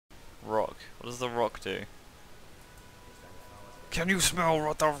rock. What does the rock do? Can you smell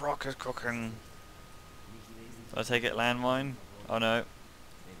what the rock is cooking? Do I take it landmine? Oh no.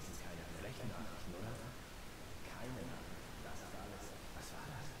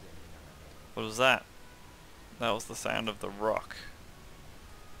 What was that? That was the sound of the rock.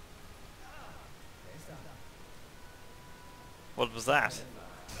 What was that?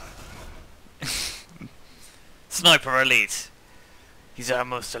 Sniper elite! He's our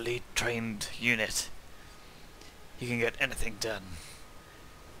most elite trained unit. He can get anything done.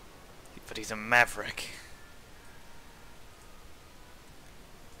 But he's a maverick.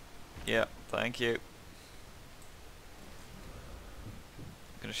 Yeah, thank you.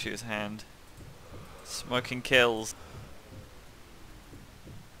 I'm gonna shoot his hand. Smoking kills.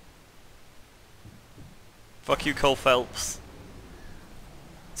 Fuck you, Cole Phelps.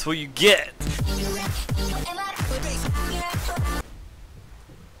 That's what you get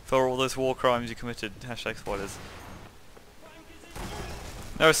for all those war crimes you committed. Hashtag spoilers.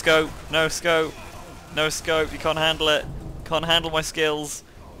 No scope, no scope, no scope. You can't handle it. Can't handle my skills.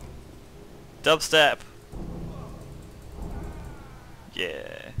 Dubstep.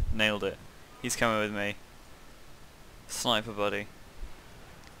 Yeah, nailed it. He's coming with me. Sniper buddy.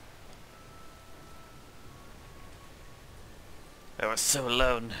 I was so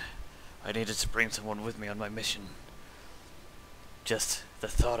alone. I needed to bring someone with me on my mission. Just the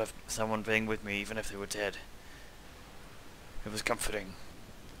thought of someone being with me, even if they were dead. It was comforting.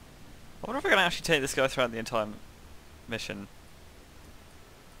 I wonder if I can actually take this guy throughout the entire mission.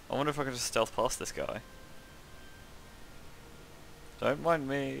 I wonder if I can just stealth past this guy. Don't mind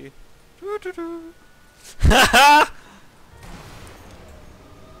me. Doo -doo -doo. Ha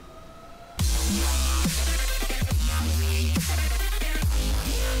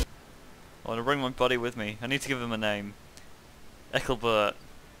I want to bring my buddy with me. I need to give him a name. Eckelbert.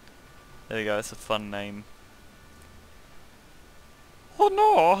 There you go, it's a fun name. Oh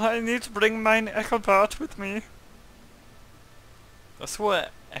no, I need to bring mine Eckelbert with me. I swear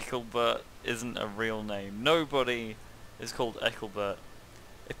Eckelbert isn't a real name. Nobody is called Eckelbert.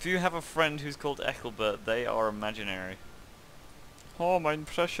 If you have a friend who's called Eckelbert, they are imaginary. Oh, my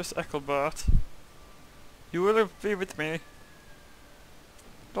precious Eckelbert. You will be with me.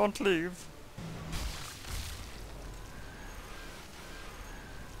 Don't leave.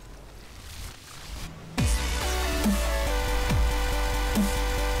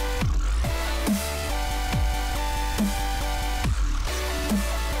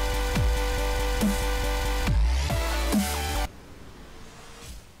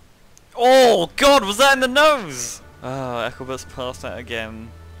 Oh god, was that in the nose? Ah, Eckelbert's passed out again.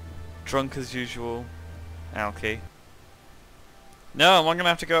 Drunk as usual. Alky. No, I'm gonna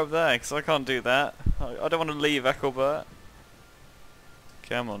have to go up there, because I can't do that. I don't want to leave Eckelbert.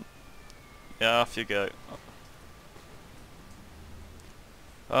 Come on. Yeah, off you go.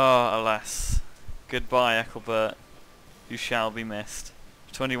 Oh, alas. Goodbye, Eckelbert. You shall be missed.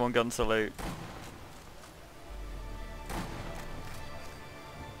 21 gun salute.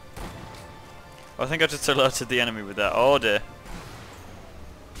 I think I just alerted the enemy with that. Oh dear.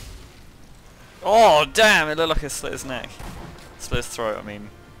 Oh damn, it looked like it slit his neck. Slit his throat, I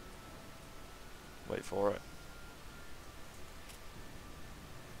mean. Wait for it.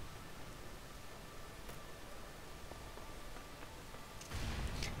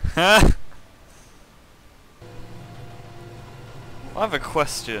 I have a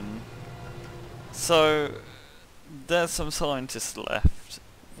question. So, there's some scientists left.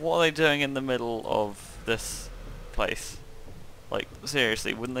 What are they doing in the middle of this place? Like,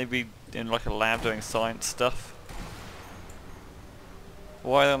 seriously, wouldn't they be in like a lab doing science stuff?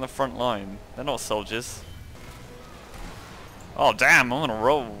 Why are they on the front line? They're not soldiers. Oh damn, I'm gonna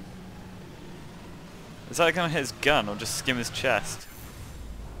roll. Is that gonna hit his gun or just skim his chest?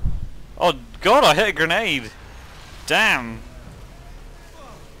 Oh god, I hit a grenade! Damn!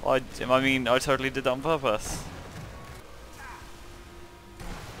 I mean, I totally did that on purpose.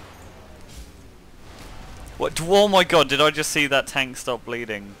 What? Oh my god, did I just see that tank stop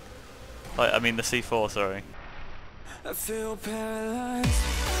bleeding? I mean the C4, sorry. I feel paralyzed.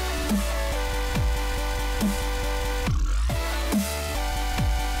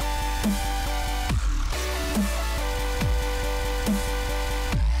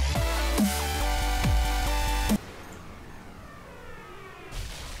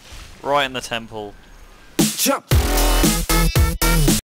 Right in the temple. Jump!